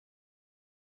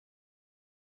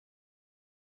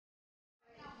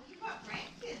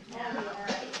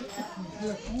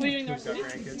What are you doing next week?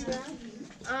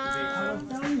 What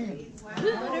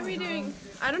are we doing?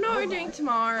 I don't know what we're doing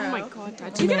tomorrow. Oh my god,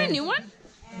 Dad. Did you get a new one?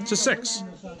 It's a 6.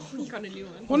 You got a new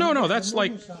one. Well, no, that's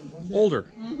like older.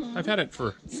 I've had it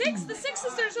for... 6? The 6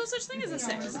 is, there's no such thing as a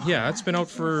 6. Yeah, it's been out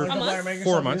for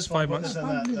 4 months, 5 months.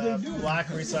 The black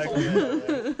recycling.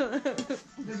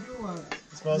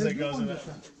 I suppose it goes in it.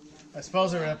 I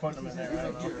suppose they're putting them in there, I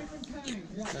don't know.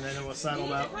 And then it will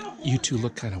settle out. You two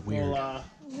look kind of weird. Well,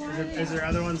 is there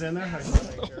other ones in there? I just want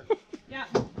to make sure. Yeah.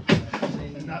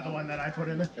 Not the one that I put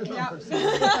in there. Yeah.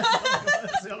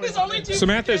 There's only 2.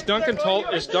 Samantha, is Duncan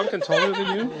taller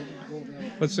than you?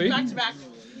 Let's see. Back to back.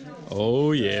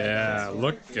 Oh yeah,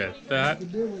 look at that.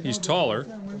 He's taller,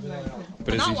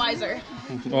 but Not wiser.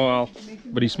 Well,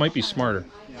 but he might be smarter.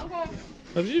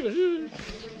 They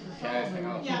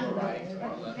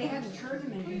had a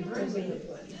tournament in Burbank.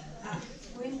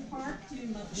 Spring Park.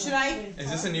 Should I? Is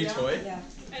this a new toy? Yeah.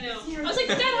 I know. I was like,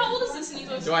 Dad, how old is this? And he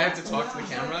goes, Do I have to talk to the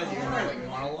camera? Do you want like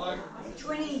monologue?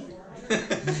 20. Am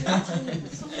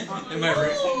I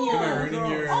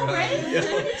ruining your? Oh, right? Video?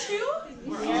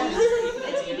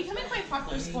 It's becoming quite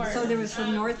popular sport. So there was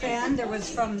from North End, there was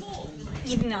from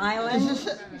Eden Island.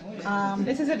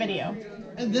 This is a video.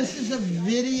 And this is a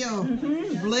video.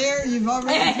 Blair, you've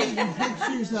already taken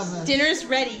pictures of us. Dinner's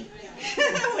ready.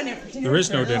 There is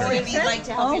no dinner. Or if you'd like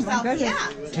to help yourself,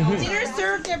 goodness. yeah. Dinner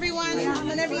served, everyone.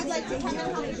 Whenever you'd like to come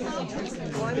and help yourself.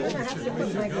 Well, I'm going to have to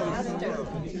put my glass down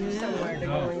somewhere to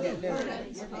go and get dinner.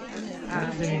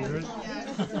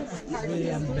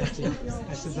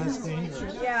 That's the best thing.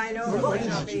 Yeah, I know. What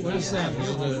is that? Is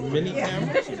it a mini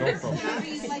camera? GoPro.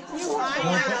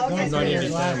 I'm Not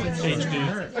even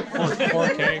HD.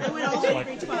 4K.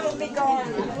 It'll be gone.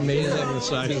 Amazing the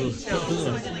size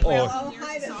of I'll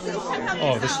hide it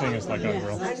Oh, this thing is like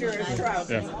unreal. under a shrub.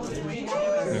 Yeah.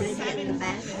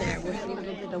 Back there with a little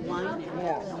bit of wine.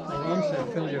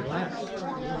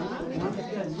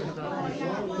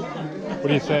 What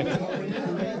do you think?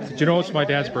 Did you know it's my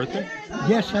dad's birthday?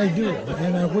 Yes, I do.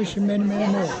 And I wish him many,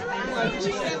 many more.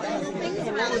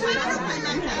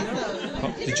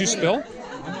 Oh, did you spill?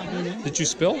 Did you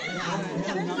spill?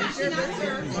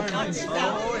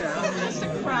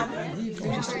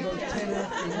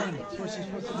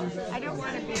 I don't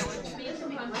want to be able to.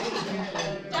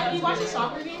 Dad, did you watch a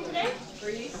soccer game today?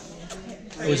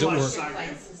 Or was it work?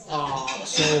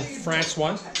 So France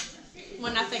won? 1-0. No,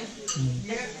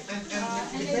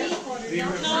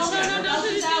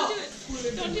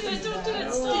 don't do it. Don't do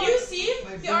it. Stop. Did you see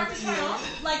the Arc de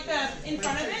Triomphe? Like the in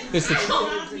front of it? It's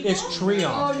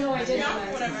Triumph. Oh, no, I didn't.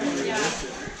 Yeah, whatever. Yeah.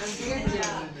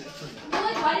 I'm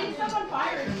like, why did you step on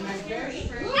fire?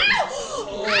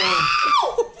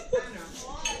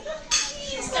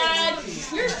 Jeez, Dad.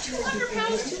 You're 200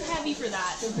 pounds too heavy for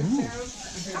that.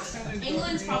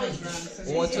 England's probably...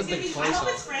 What's with the I close hope up?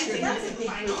 it's France. That's in the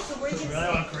final. So where is Really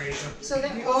want Croatia. So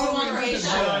then, Oh, on Croatia.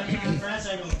 France,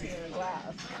 I go with you.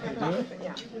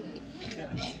 yeah.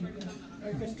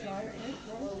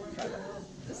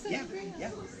 Yeah,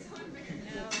 yeah.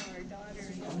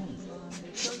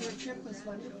 So your trip was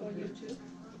wonderful, you too?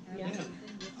 Yeah.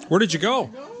 Where did you go?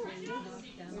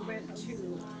 We went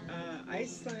to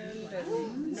Iceland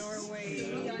and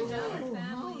Norway,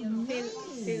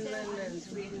 Finland and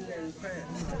Sweden and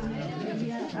France.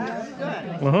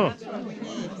 Good. Uh-huh.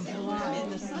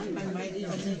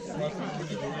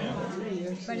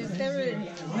 But if they were in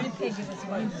Winnipeg, it was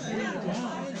one.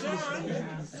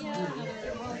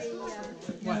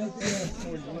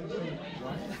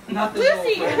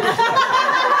 Lucy!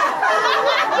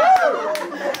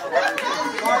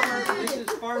 This is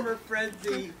Farmer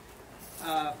Friendly.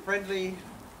 Friendly.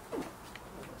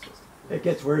 It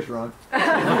gets worse, Ron. How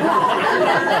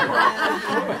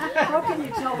can you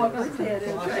tell what birthday it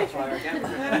is?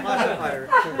 Classifier.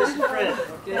 This is Fred.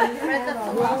 Okay.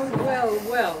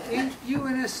 Well, ain't you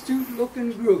an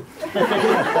astute-looking group?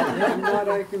 I'm not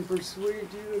I can persuade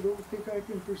you. I don't think I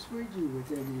can persuade you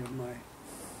with any of my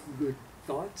good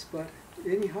thoughts, but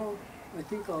anyhow, I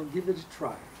think I'll give it a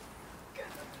try.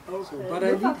 So, but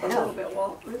I need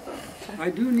help. I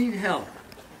do need help.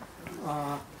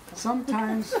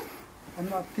 Sometimes I'm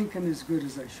not thinking as good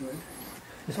as I should,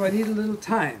 so I need a little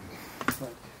time.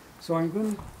 So I'm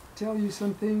going to tell you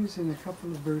some things in a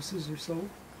couple of verses or so,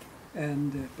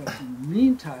 and but in the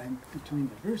meantime, between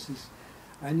the verses,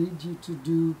 I need you to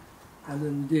do a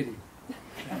little ditty,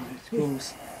 and it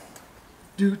goes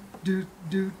doot doot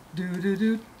doot doot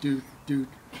doot doot doot doot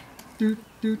doot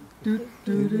doot doot doot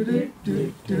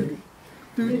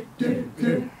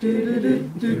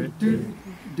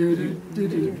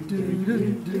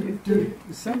doot.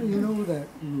 Some of you know that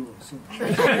rule. So,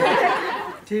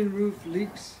 tin roof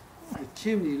leaks, the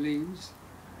chimney leaves.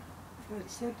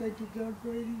 What's that you got,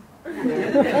 Brady?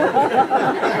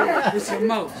 It's a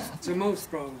mouse. It's a mouse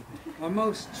problem. A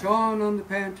mouse chawing on the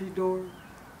pantry door.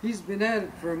 He's been at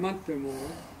it for a month or more.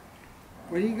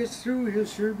 When he gets through, he'll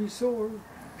sure be sore,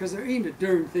 because there ain't a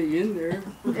darn thing in there.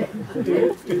 And the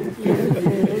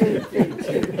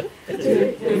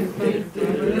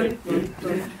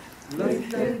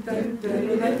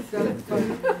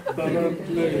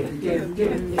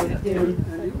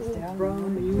old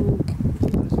brown mule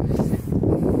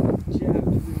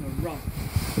jabbed him in the rump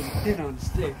with a pin on a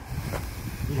stick.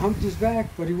 He humped his back,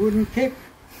 but he wouldn't kick.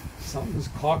 Something's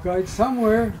cockeyed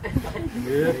somewhere.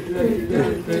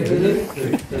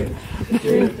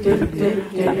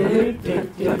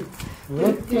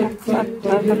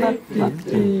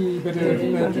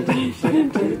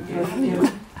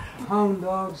 Hound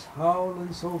dogs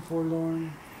howling so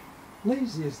forlorn.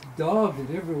 Laziest dog that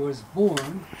ever was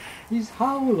born. He's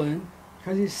howling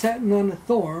because he's sitting on a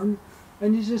thorn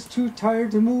and he's just too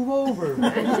tired to move over.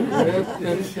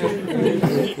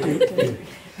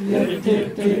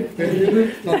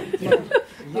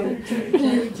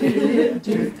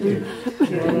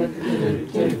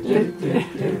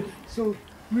 So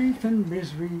grief and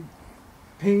misery,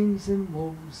 pains and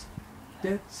woes,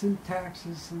 debts and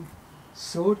taxes, and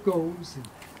so it goes. And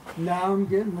now I'm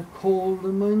getting a cold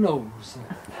in my nose.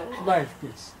 Life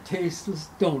gets tasteless,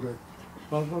 don't it?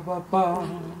 Ba ba ba ba.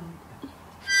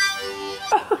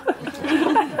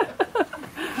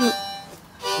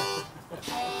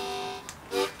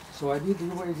 So I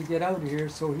needed a way to get out of here,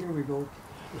 so here we go.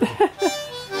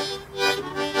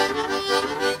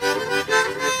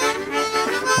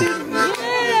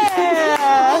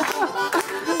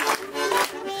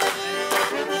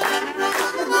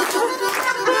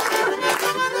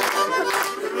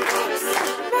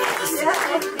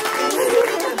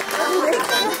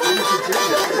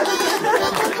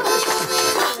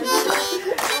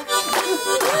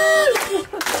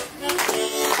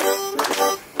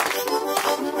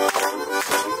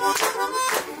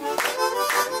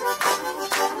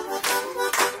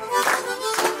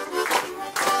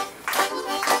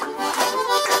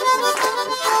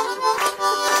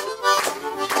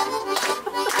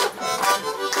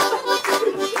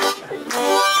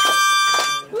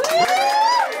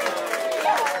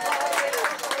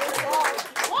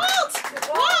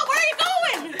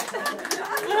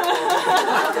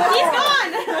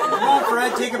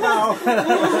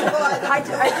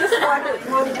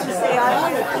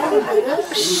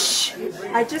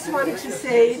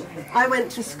 I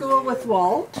went to school with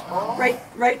Walt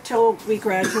right till we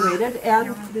graduated,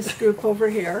 and this group over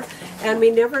here, and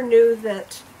we never knew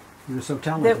that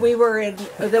that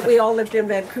we all lived in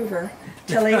Vancouver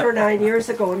till 8 or 9 years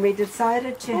ago, and we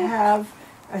decided to have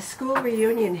a school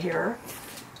reunion here.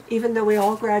 Even though we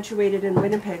all graduated in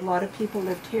Winnipeg, a lot of people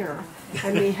lived here,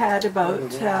 and we had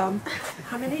about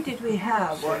how many did we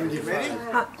have?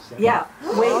 Yeah,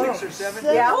 Wayne. 6 or 7.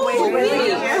 Yeah, Wayne. We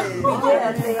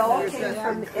did. They all came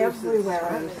from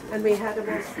everywhere, and we had a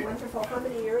most wonderful. How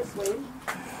many years, Wayne?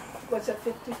 Was it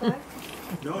 55?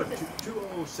 No,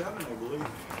 207, I believe.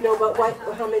 No, but what?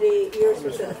 How many years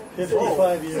was it?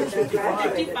 55 years.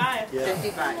 55. Yeah.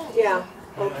 55. Yeah.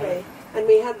 Okay. And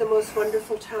we had the most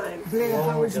wonderful time.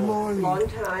 Long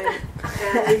time.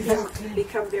 And we've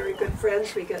become very good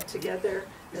friends. We get together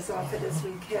as often as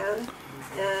we can.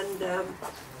 And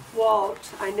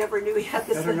Walt, I never knew he had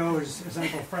this. Better know his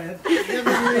Uncle Fred.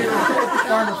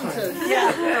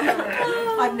 Yeah.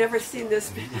 I've never seen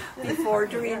this before.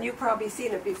 Doreen, you've probably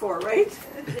seen it before, right?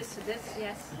 This,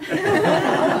 yes.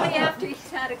 Only after he's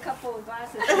had a couple of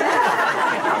glasses. He'd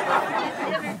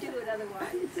never do it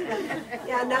otherwise.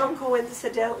 Yeah, now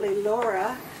coincidentally,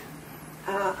 Laura,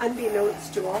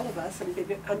 unbeknownst to all of us, and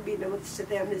unbeknownst to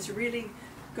them, is really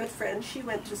good friends. She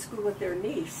went to school with their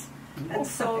niece, and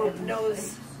so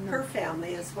knows her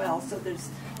family as well. So there's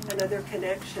another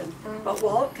connection. But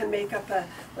Walt can make up a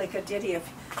ditty.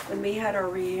 When we had our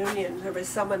reunion, there was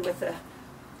someone with a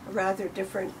rather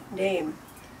different name,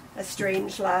 a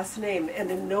strange last name,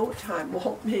 and in no time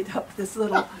Walt made up this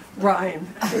little rhyme.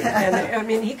 And I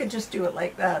mean, he could just do it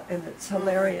like that, and it's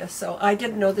hilarious. So I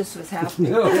didn't know this was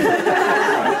happening.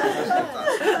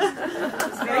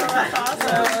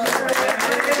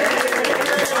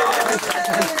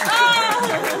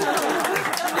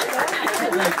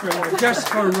 Just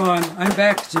for Ron, I'm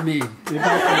back to me.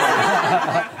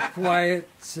 Quiet,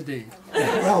 sedate.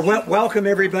 Well, welcome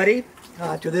everybody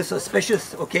to this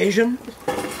auspicious occasion,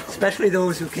 especially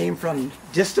those who came from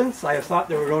distance. I thought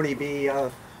there would only be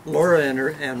Laura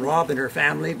and Rob and her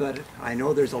family, but I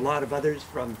know there's a lot of others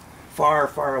from far,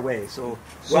 far away. So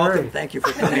welcome. Thank you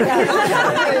for coming.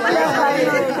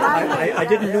 I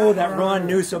didn't know that Ron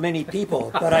knew so many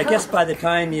people, but I guess by the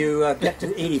time you get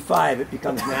to 85, it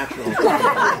becomes natural.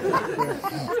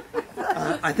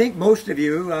 I think most of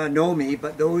you know me,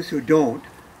 but those who don't,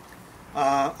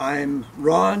 I'm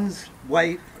Ron's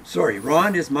wife. Sorry,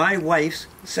 Ron is my wife's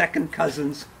second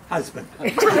cousin's husband. So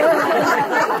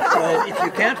if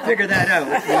you can't figure that out,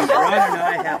 it means Ron and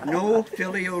I have no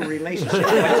filial relationship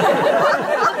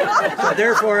whatsoever. So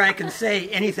therefore I can say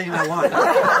anything I want.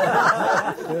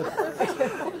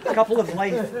 A couple of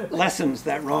life lessons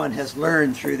that Ron has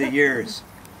learned through the years.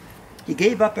 He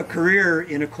gave up a career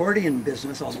in accordion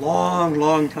business a long,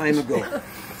 long time ago.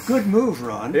 Good move,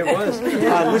 Ron. It was.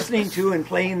 Listening to and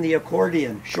playing the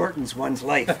accordion shortens one's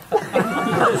life.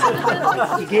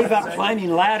 He gave up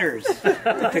climbing ladders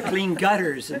to clean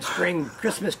gutters and string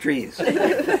Christmas trees.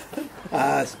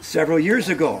 Several years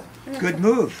ago. Good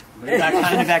move. That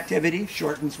kind of activity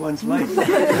shortens one's life.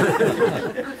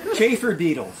 Chafer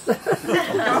beetles.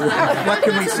 What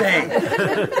can we say?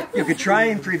 You could try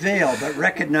and prevail, but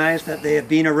recognize that they have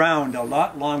been around a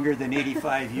lot longer than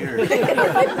 85 years.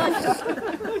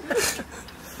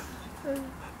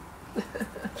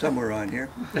 Somewhere on here.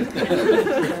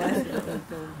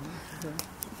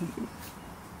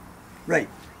 Right.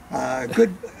 A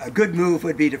good move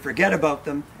would be to forget about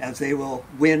them, as they will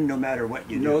win no matter what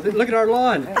you do. Look at our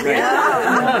lawn. Right.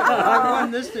 I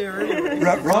won this year.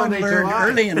 Ron learned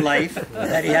early in life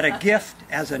that he had a gift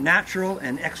as a natural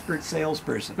and expert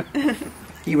salesperson.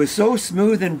 He was so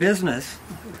smooth in business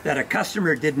that a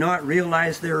customer did not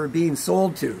realize they were being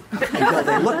sold to until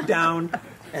they looked down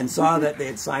and saw that they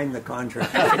had signed the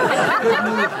contract. Good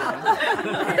move.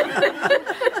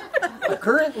 The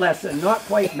current lesson, not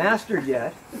quite mastered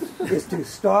yet, is to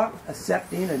stop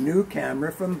accepting a new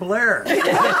camera from Blair.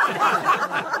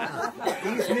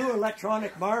 These new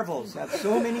electronic marvels have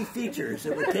so many features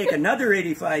it would take another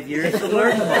 85 years to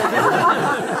learn them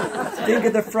all. Think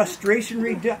of the frustration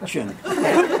reduction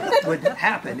that would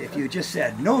happen if you just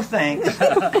said, no thanks,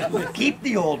 keep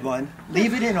the old one,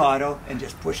 leave it in auto, and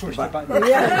just push the button.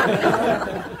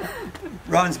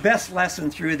 Ron's best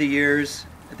lesson through the years,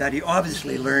 that he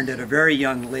obviously learned at a very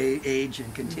young age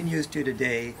and continues to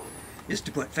today, is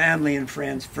to put family and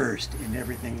friends first in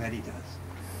everything that he does.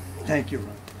 Thank you,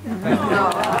 Ron.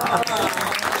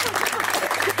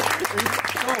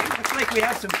 So, looks like we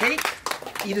have some cake.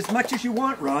 Eat as much as you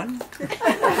want, Ron.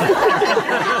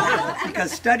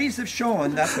 Because studies have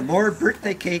shown that the more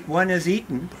birthday cake one has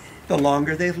eaten, the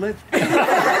longer they've lived.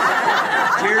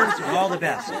 Cheers and all the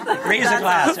best. Raise a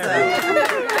glass, everyone.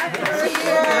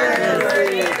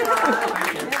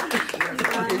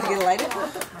 Did you get a lighter?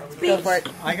 Go for it.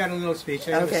 I got a little speech.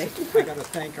 I got to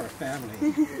thank our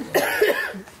family,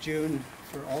 June,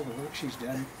 for all the work she's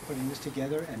done putting this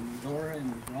together, and Laura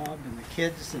and Rob and the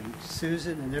kids and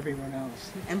Susan and everyone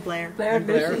else. And Blair. And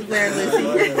Blair.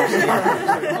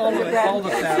 all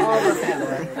the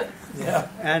family. Yeah.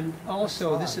 And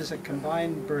also, this is a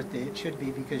combined birthday. It should be,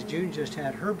 because June just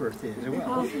had her birthday as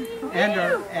well,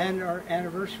 and our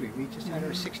anniversary. We just had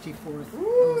our 64th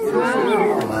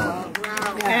anniversary. Wow.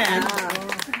 And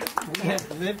we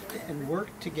have lived and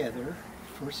worked together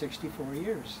for 64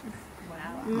 years.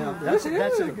 Now, that's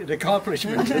an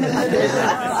accomplishment.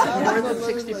 More than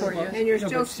 64 years. And you're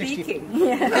still speaking.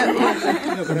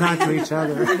 But not to each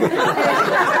other. We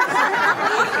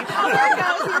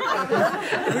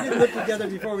didn't live together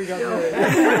before we got married.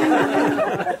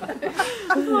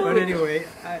 But anyway,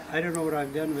 I don't know what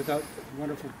I've done without the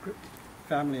wonderful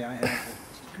family I have,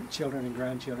 children and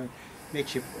grandchildren.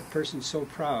 Makes you a person so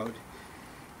proud.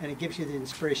 And it gives you the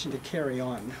inspiration to carry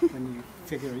on when you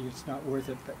figure it's not worth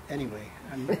it. But anyway,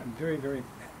 I'm very, very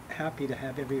happy to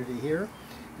have everybody here.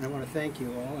 And I want to thank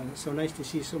you all. And it's so nice to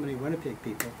see so many Winnipeg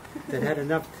people that had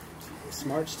enough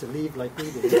smarts to leave like we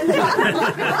did. And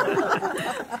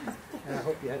I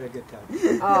hope you had a good time.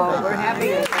 Oh, we're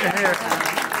happy.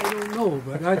 I don't know,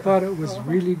 but I thought it was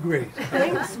really great.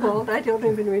 Thanks, Walt. I don't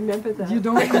even remember that. You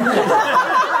don't remember?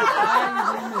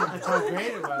 That's how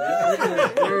great it was.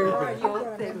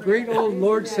 Great old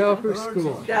Lord Salper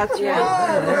School. That's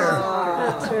right.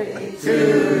 That's right. To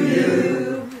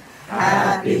you,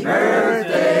 happy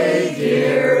birthday,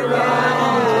 dear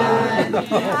Ron.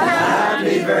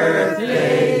 Happy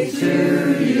birthday to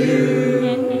you.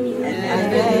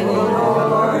 And many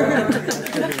more.